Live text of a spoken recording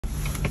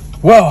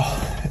Well,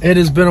 it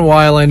has been a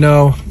while, I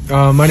know.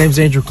 My name's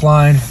Andrew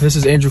Kline. This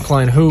is Andrew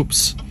Kline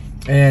Hoops,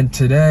 and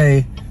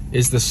today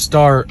is the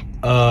start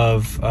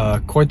of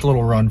quite the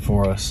little run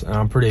for us, and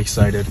I'm pretty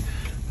excited.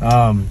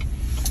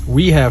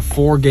 We have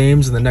 4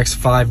 games in the next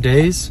 5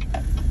 days.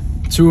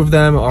 2 of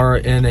them are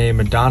in a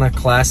Madonna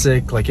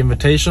Classic, like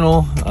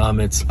invitational.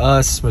 It's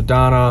us,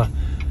 Madonna,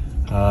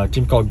 a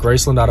team called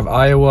Graceland out of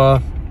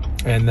Iowa,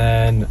 and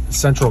then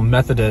Central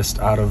Methodist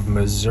out of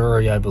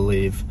Missouri, I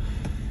believe.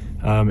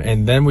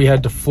 And then we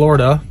head to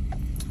Florida.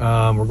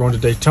 We're going to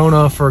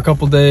Daytona for a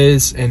couple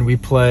days, and we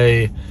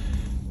play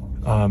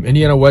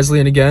Indiana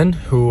Wesleyan again,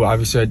 who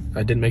obviously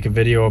I didn't make a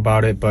video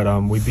about it,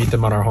 but we beat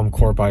them on our home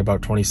court by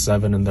about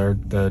 27, and they're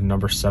the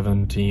number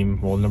 7 team,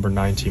 well, number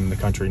 9 team in the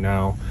country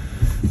now.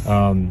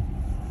 And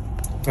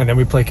then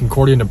we play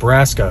Concordia,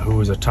 Nebraska,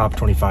 who is a top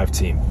 25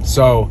 team.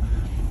 So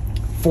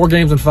 4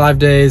 games in 5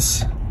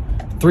 days.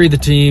 3 of the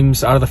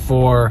teams out of the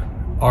 4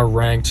 are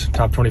ranked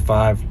top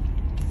 25.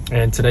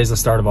 And today's the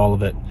start of all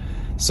of it.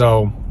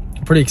 So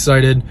I'm pretty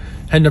excited.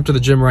 Heading up to the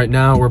gym right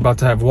now. We're about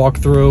to have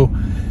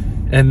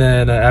walkthrough. And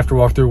then after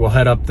walkthrough, we'll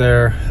head up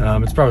there.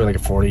 It's probably like a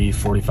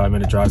 45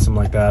 minute drive, something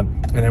like that.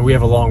 And then we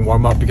have a long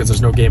warm up because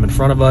there's no game in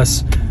front of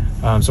us.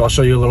 So I'll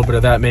show you a little bit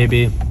of that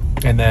maybe.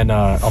 And then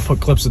I'll put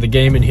clips of the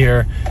game in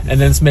here. And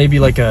then it's maybe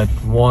like a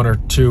 1 or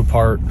 2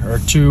 part, or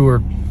 2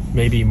 or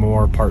maybe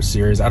more part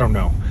series. I don't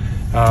know.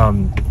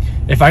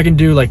 If I can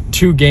do like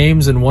 2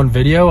 games in 1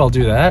 video, I'll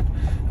do that.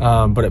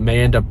 But it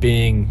may end up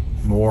being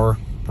more,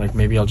 like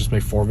maybe I'll just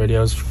make 4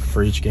 videos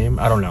for each game.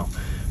 I don't know,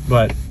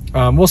 but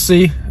we'll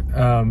see.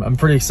 I'm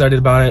pretty excited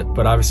about it,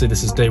 but obviously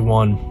this is day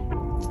 1,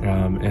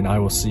 and I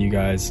will see you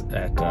guys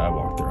at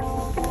walkthrough.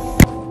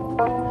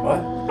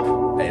 What?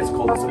 Hey, it's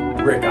cold as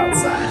a brick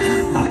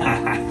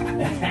outside.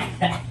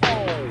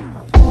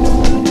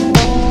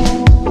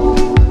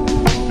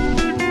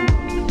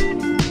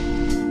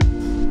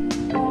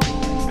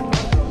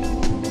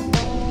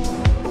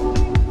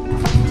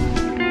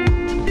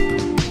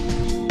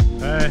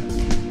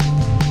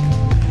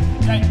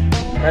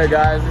 Hey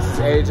guys, this is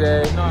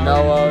AJ,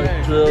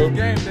 Noah, Drew,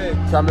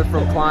 coming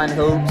from Kline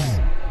Hoops.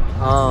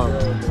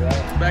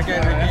 Back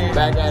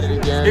at it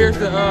again. Here's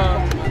the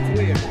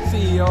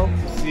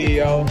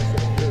CEO,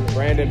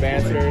 Brandon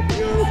Banter,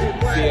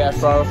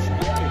 CFO.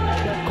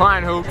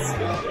 Kline Hoops,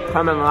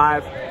 coming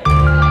live.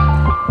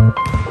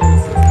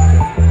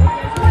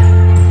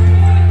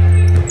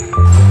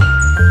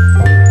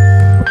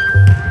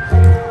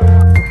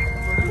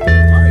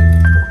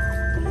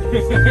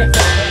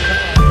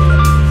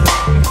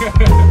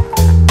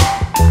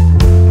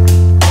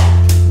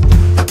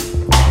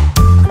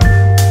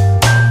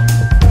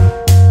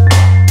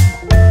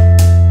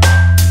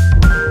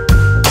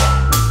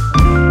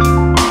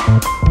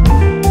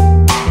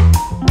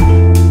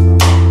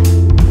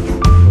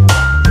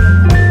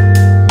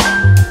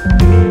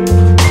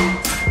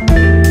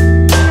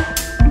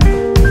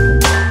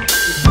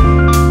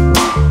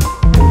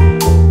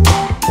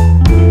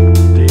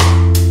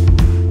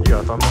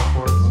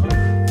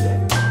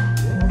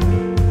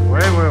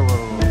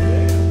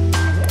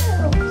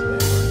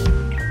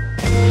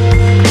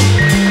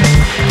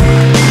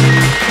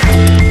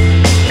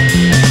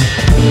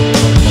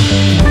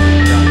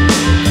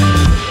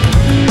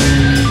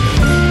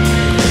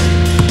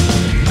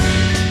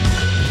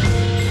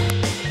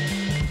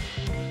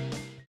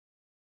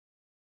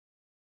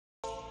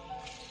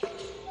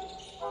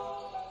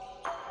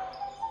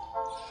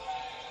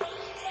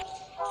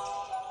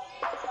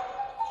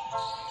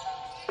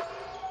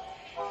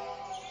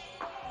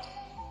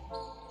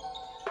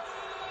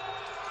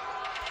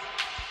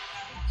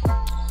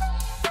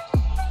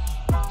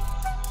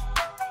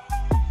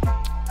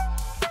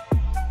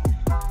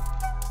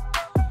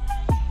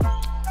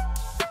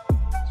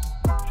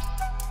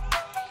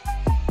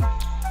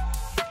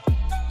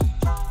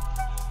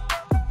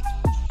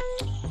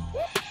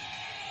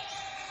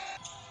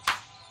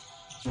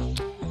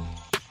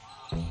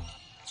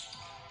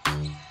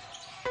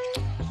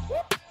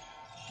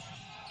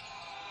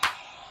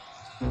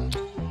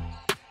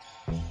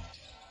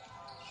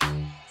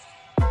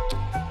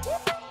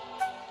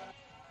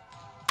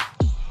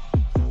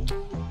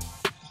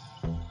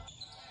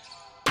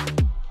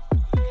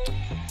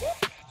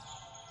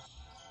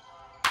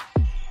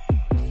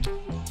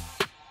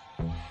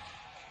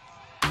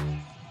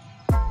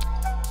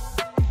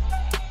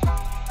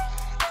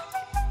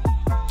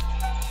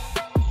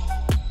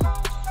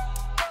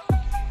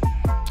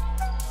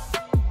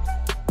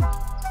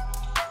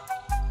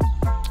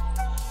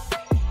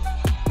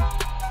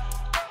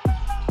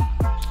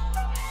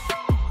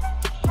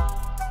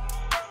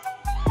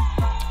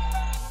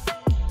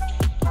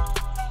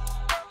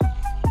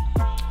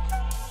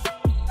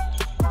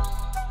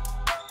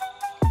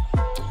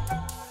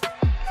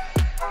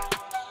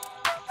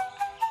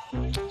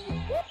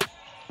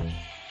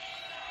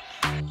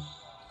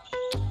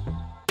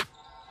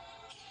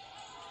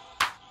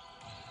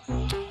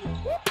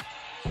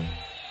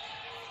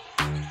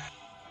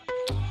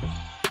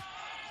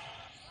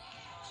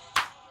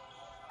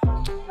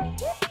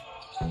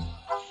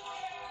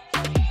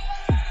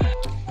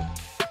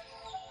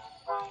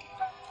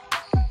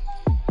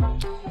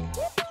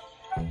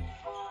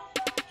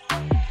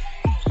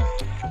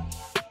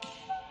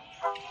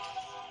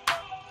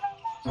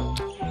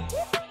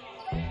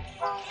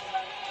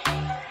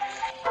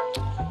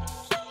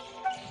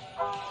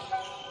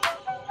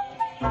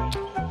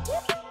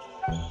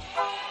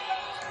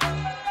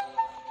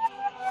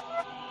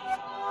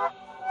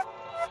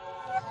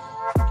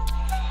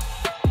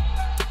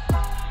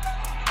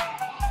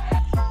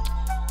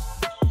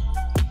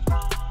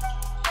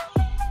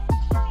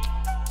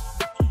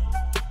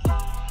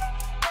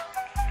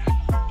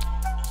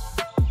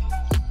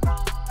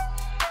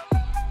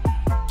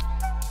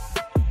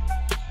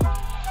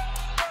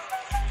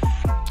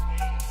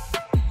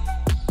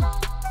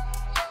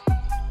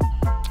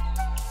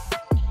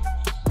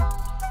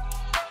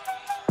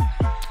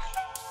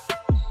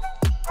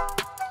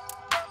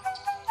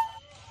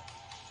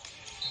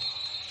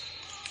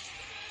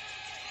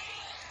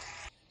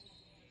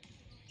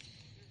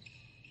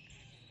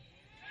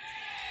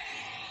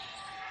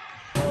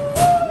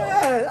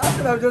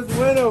 up, just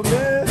win them,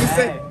 man. You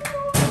say,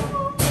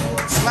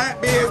 slap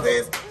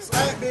business,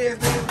 slap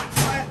business,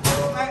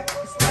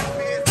 slap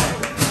business.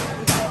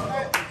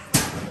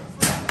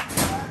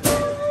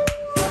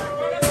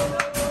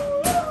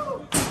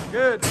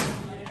 Good.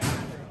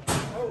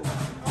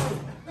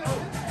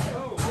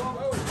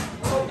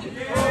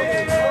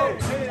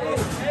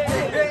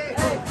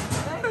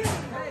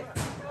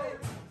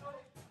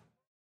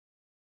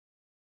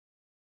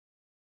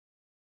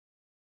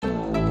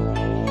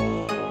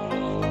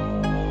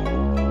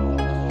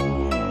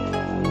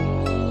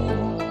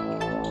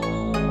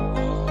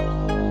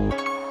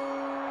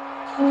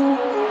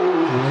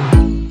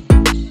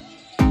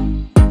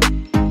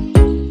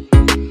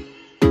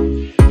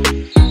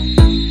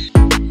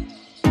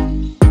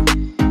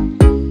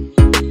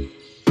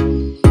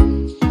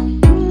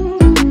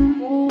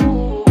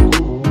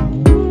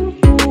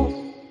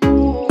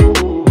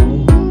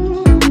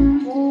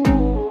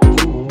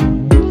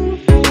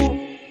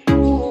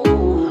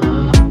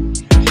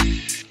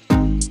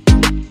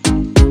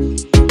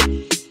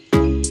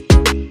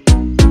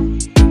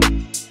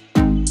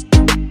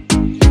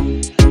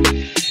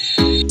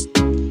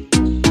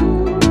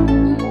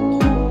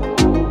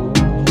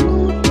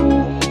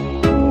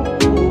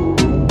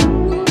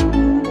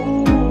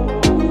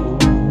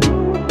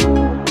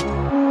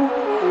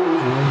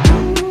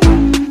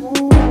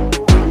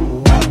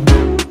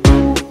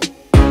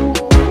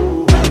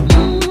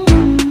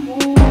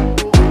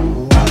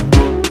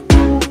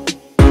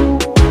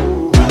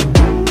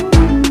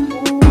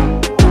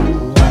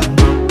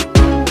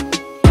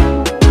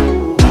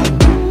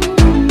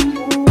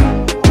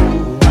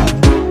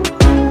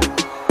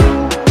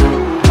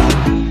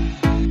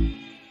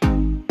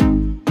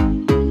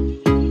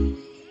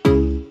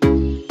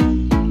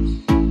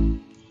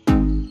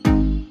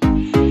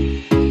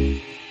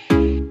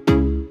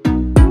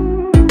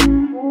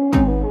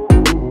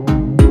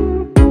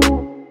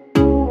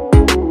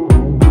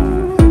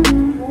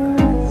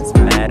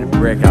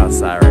 Brick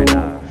outside right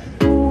now.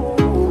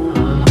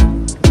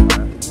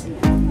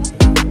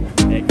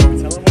 Hey,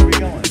 tell them where we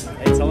going.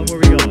 Hey, tell them where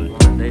we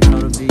going.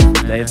 Daytona Beach,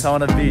 man.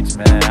 Daytona Beach,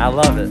 man. I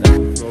love it.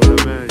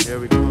 Florida, man. Here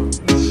we go.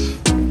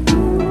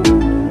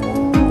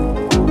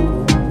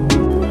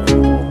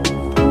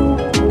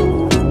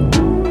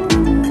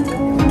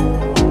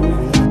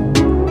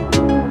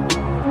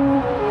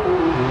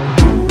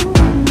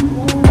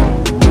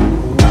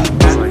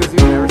 Because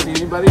you've never seen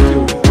anybody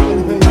do it.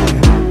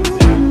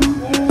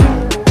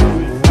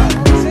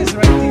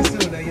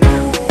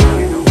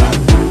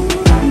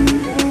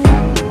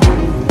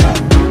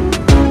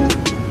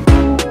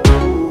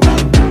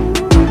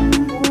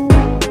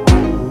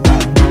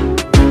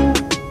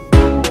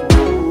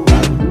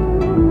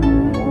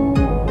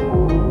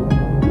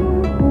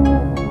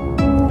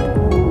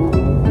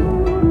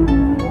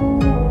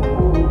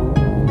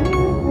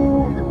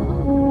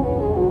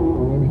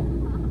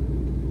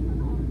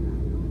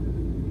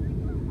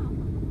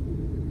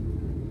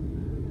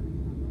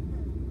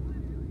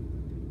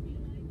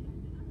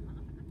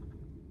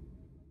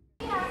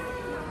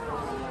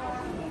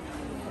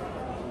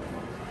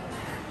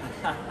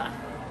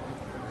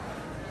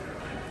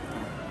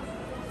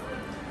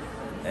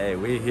 Hey,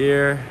 we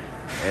here.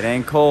 It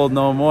ain't cold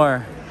no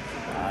more.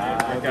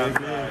 It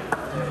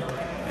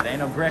ain't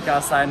no brick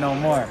outside no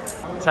more.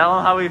 Tell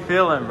them how we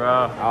feeling,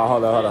 bro. Oh,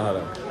 hold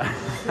on.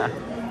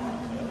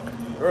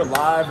 We're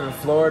live in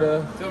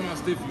Florida. Tell me how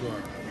stiff you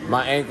are.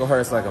 My ankle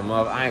hurts like a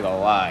mother. I ain't gonna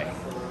lie.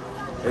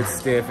 It's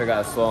stiff. It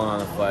got swollen on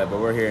the flight, but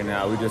we're here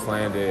now. We just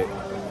landed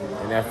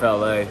in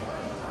FLA.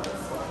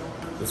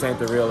 This ain't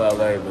the real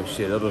LA, but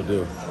shit, it'll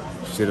do.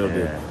 Shit'll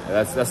do.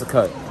 That's a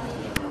cut.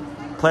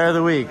 Player of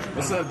the week.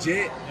 What's up,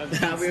 Jet?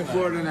 I'm in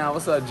Florida now.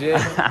 What's up, Jet?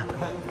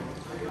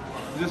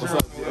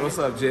 What's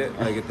up, Jet?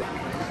 I get that.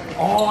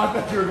 Oh, I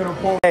thought you were gonna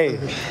pull. Hey,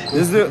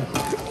 this is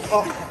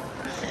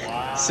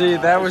See,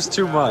 that was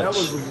too much. That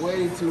was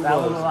way too That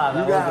much. was a lot.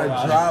 You got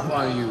a drop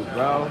on you,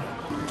 bro.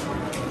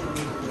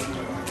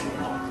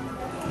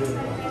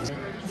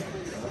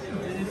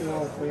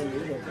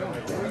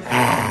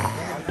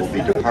 Will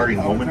be departing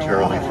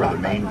momentarily for the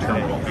main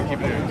terminal.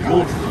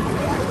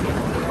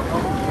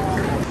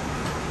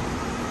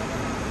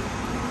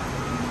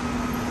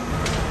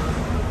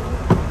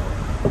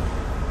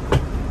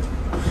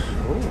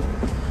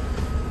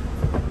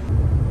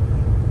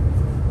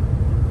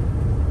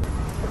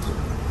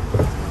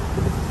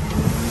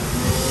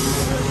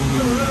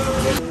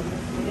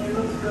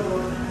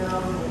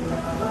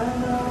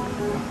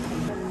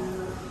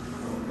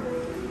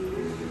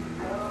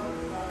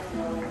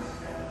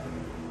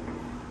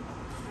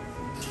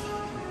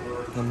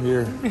 I'm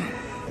here.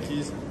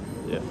 keys.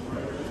 Yeah.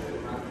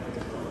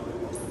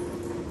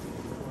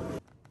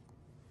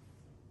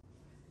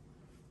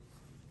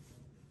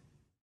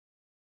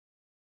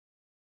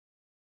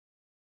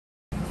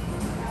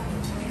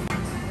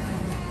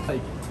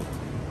 Like,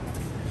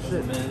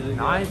 shit, man.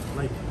 Nine,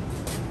 like,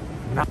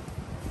 nine.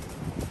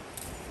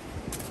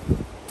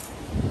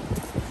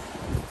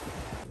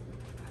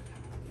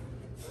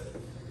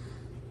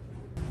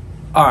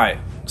 All right,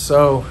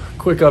 so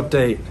quick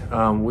update.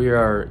 We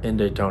are in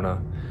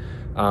Daytona.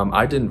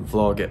 I didn't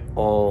vlog it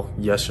all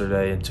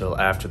yesterday until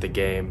after the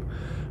game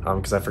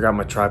because I forgot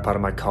my tripod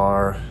in my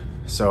car.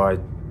 So when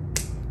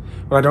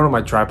I don't have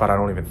my tripod, I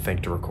don't even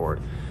think to record.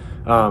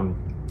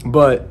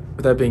 But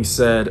with that being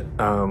said,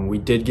 we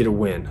did get a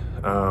win.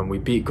 We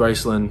beat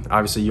Graceland.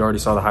 Obviously, you already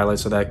saw the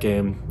highlights of that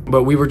game,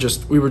 but we were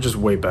just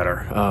way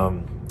better.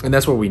 And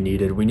that's what we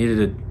needed. We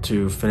needed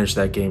to finish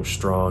that game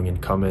strong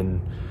and come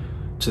in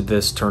to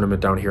this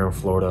tournament down here in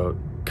Florida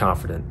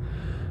confident.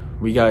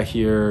 We got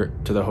here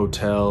to the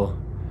hotel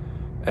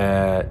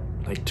at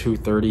like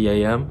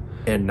 2:30 a.m.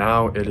 and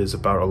now it is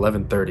about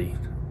 11:30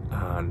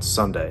 on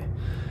Sunday.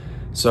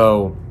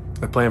 So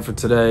the plan for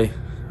today,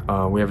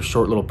 we have a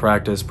short little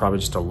practice, probably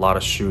just a lot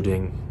of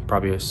shooting,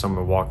 probably some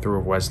walkthrough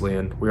of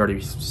Wesleyan. We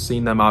already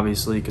seen them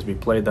obviously because we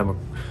played them a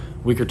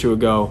week or two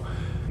ago.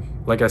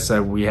 Like I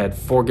said, we had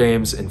 4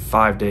 games in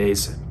 5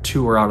 days.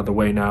 2 are out of the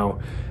way now.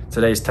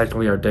 Today's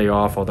technically our day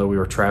off, although we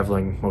were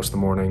traveling most of the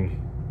morning,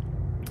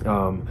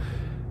 and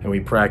we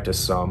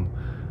practiced some.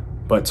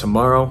 But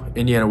tomorrow,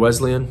 Indiana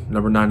Wesleyan,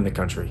 number 9 in the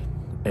country.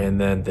 And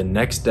then the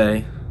next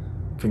day,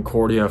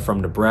 Concordia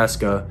from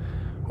Nebraska,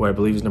 who I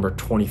believe is number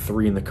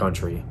 23 in the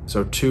country.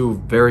 So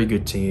 2 very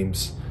good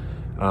teams.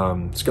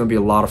 It's going to be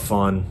a lot of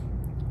fun.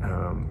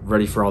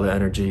 Ready for all the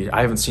energy.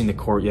 I haven't seen the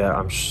court yet.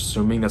 I'm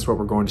assuming that's what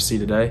we're going to see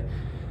today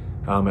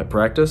at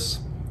practice.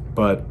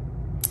 But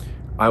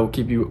I will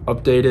keep you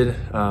updated.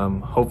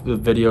 Hope the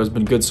video has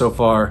been good so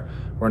far.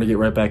 We're going to get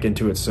right back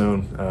into it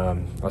soon.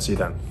 I'll see you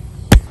then.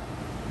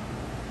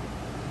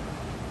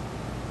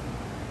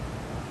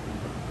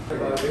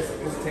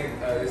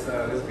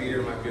 This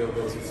beater might be a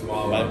little too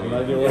small.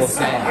 It's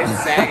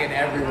sagging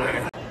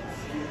everywhere.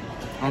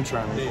 I'm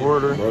trying to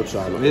record her. Bro,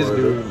 trying to This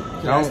order.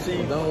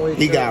 dude, don't wait.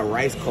 He got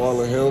Rice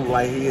calling him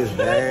like he is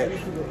bad.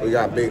 We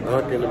got Big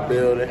Unc in the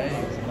building.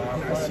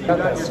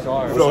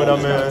 Throw it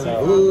up, man.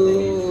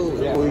 Ooh,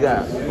 we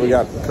got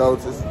the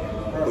coaches.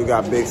 We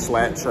got Big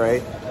Slat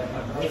Trey.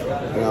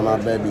 We got my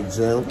baby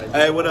Jim.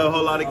 Hey, what up,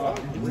 whole lot of...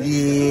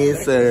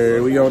 Yes,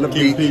 sir. We on the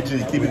beach. Keep it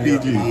PG, keep it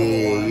PG.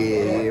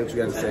 Yeah. What you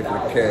got to say for the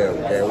cab?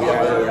 Okay, we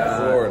out here in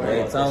Florida.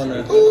 Daytona.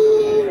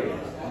 Ooh,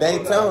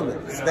 Daytona.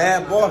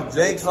 Stab off.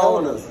 Jake's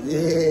on us.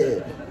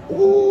 Yeah.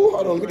 Ooh,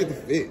 hold on. Look at the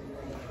fit.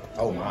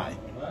 Oh, my.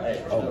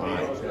 Oh,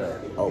 my.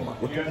 Oh, my.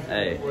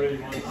 Hey.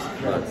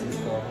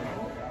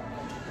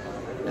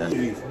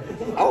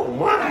 Oh,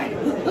 my.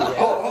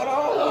 Oh, hold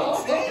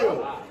on. Chill.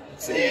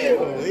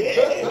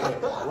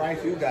 Yeah.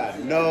 Rice, you got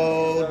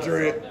no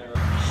drip.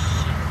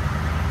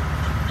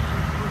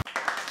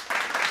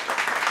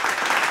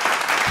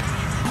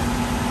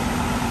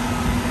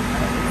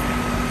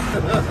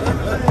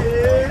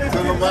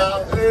 Come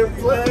out and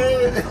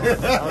play.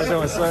 How you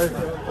doing, sir?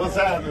 What's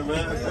happening,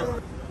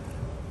 man?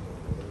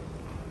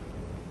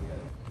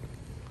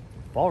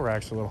 Ball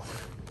rack's a little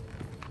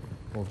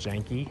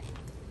janky.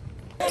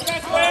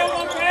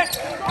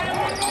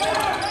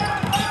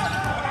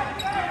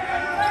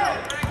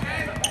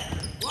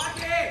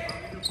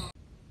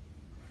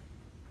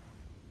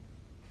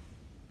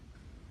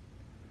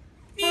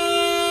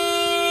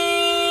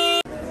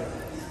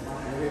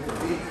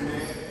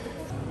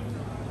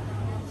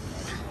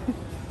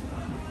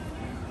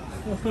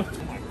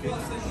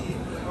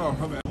 Oh,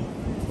 my bad.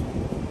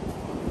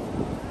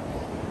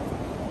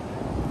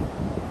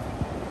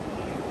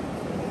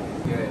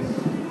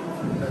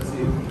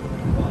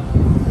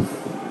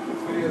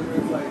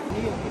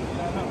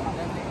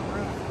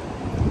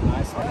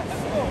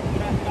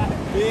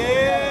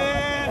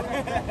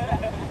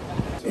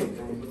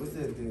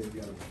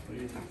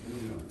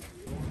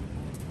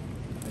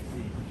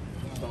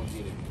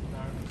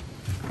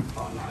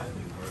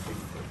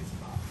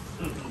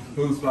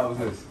 Whose spot was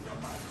this?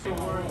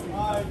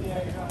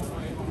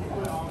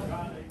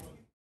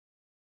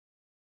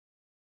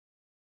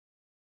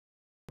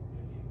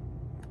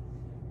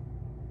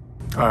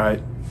 All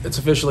right, it's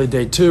officially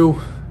day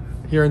 2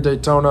 here in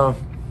Daytona.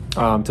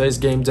 Today's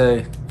game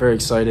day. Very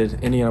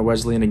excited. Indiana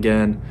Wesleyan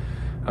again.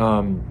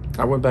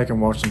 I went back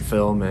and watched some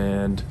film,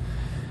 and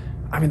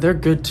I mean, they're a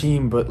good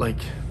team, but like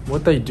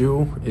what they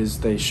do is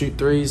they shoot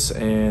threes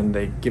and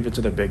they give it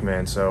to their big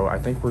man. So I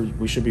think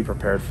we should be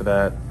prepared for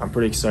that. I'm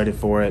pretty excited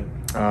for it.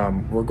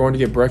 We're going to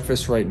get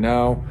breakfast right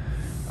now.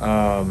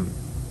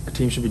 The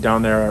team should be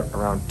down there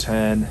around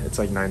 10. It's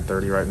like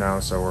 9:30 right now,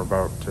 so we're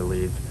about to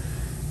leave.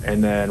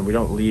 And then we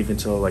don't leave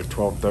until like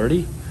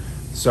 12:30.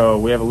 So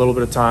we have a little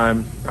bit of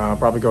time. I'll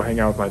probably go hang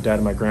out with my dad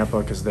and my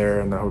grandpa because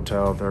they're in the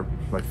hotel. They're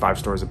like 5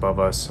 stories above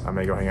us. I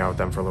may go hang out with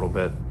them for a little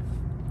bit.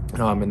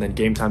 And then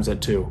game time's at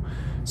 2.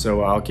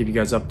 So I'll keep you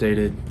guys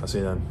updated. I'll see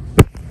you then.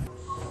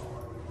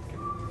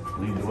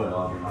 Me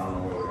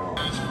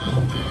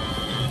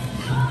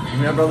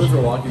and my brothers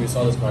were walking, we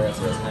saw this car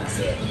yesterday, it's kind of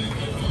sick.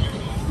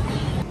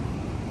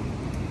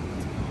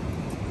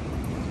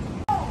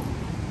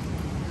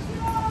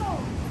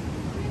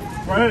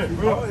 Right here.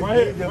 Why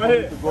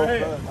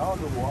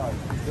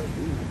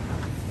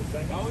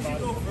would you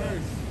go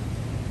first?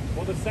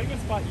 Well, the second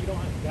spot, you don't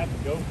have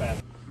to go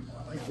fast.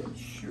 I like that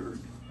shirt.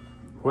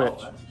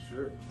 Which?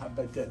 Sure. I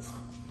bet that's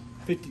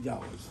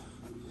 $50.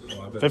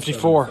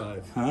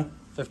 54. Huh?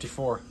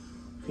 54.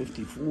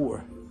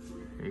 54.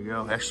 There you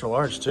go. Extra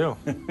large too.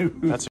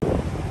 That's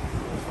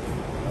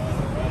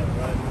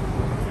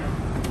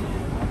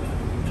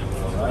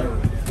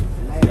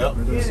Yep.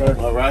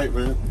 All right,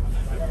 man.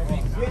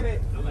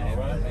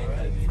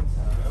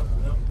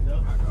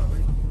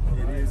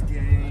 It is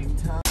game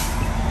time.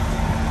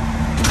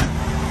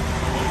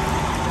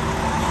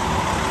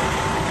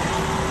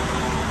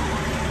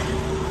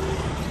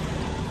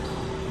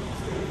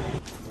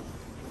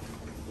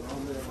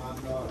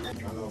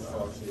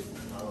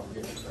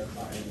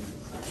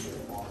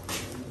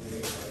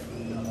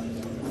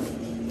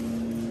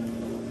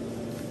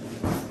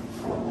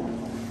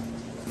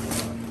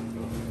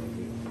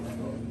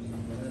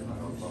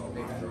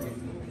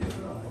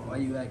 Why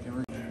you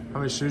acting? How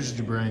many shoes did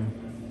you bring?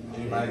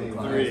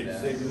 3.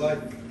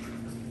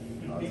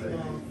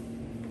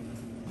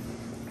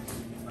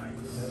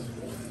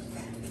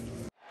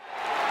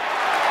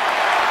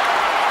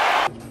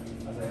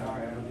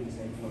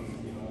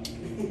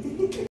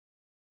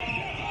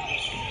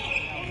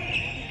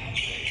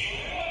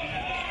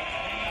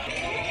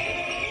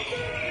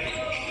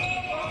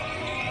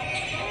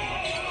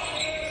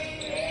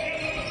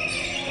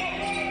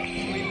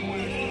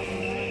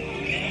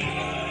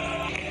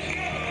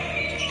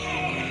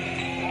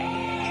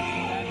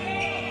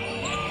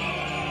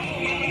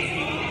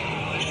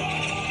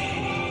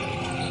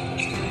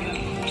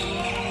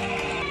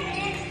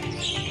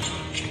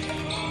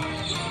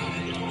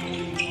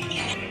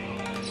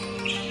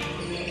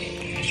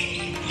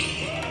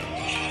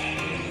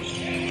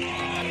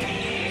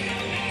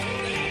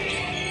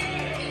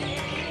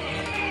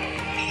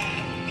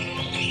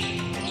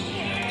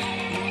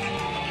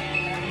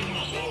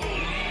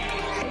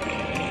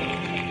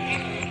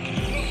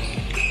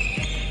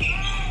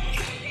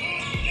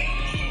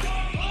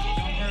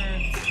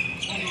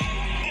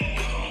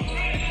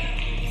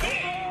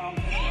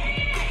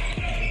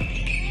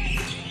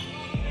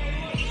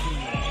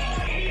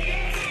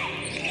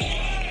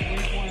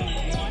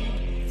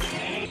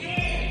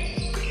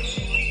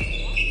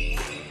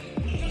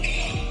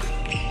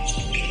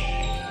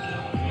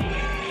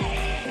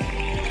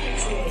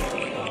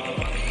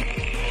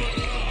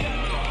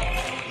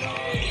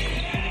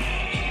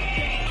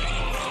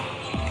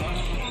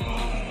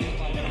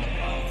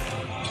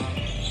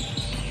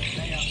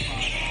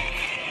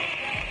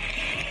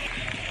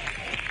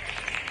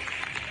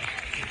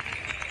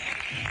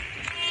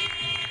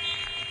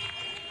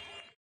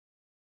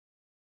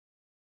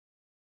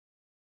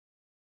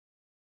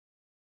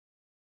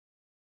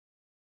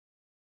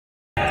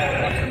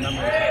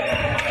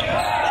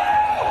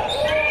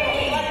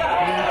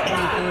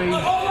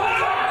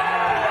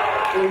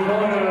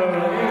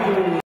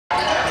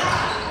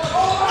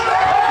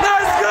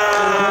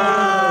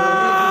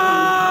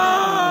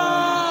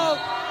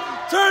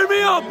 Turn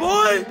me up,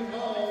 boy!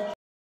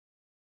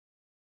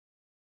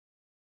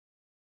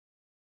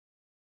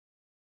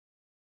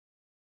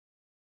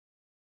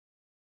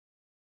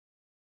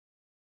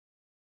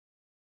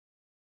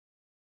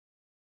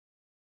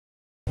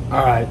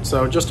 All right,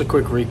 so just a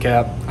quick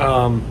recap.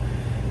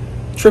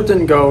 Trip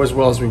didn't go as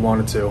well as we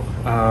wanted to.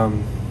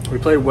 We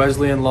played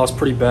Wesleyan, lost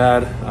pretty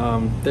bad.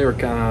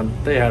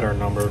 They had our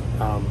number.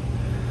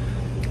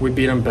 We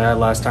beat them bad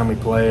last time we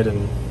played,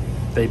 and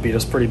they beat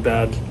us pretty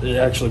bad.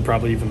 Actually,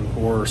 probably even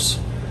worse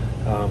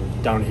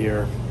down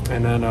here.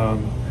 And then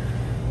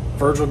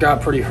Virgil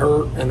got pretty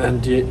hurt, and then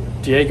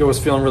Diego was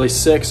feeling really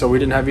sick, so we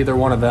didn't have either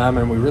one of them,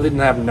 and we really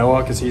didn't have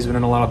Noah because he's been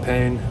in a lot of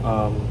pain.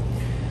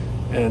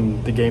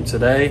 In the game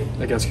today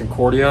against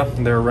Concordia,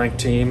 and they're a ranked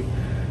team.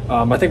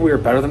 I think we were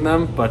better than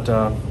them, but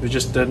we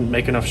just didn't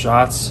make enough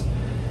shots,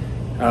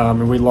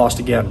 and we lost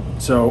again.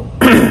 So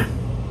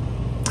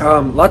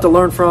a lot to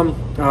learn from.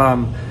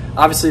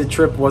 Obviously the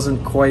trip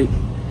wasn't quite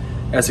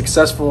as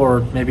successful or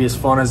maybe as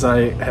fun as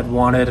I had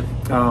wanted,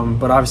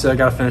 but obviously I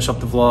got to finish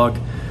up the vlog.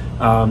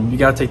 You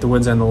got to take the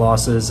wins and the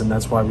losses, and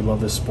that's why we love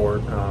this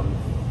sport,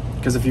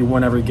 because if you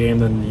win every game,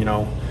 then you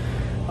know,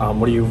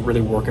 what are you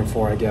really working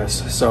for, I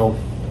guess. So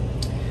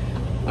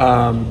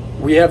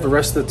we have the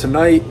rest of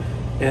tonight,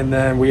 and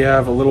then we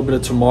have a little bit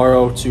of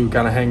tomorrow to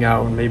kind of hang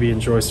out and maybe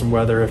enjoy some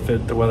weather if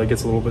the weather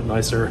gets a little bit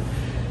nicer.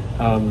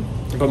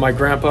 But my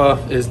grandpa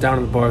is down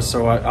in the bus,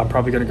 so I'm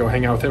probably going to go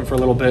hang out with him for a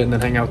little bit and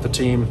then hang out with the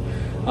team.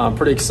 I'm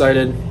pretty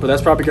excited, but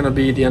that's probably going to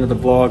be the end of the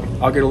vlog.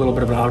 I'll get a little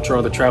bit of an outro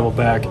of the travel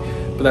back,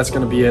 but that's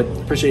going to be it.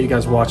 Appreciate you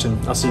guys watching.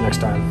 I'll see you next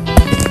time.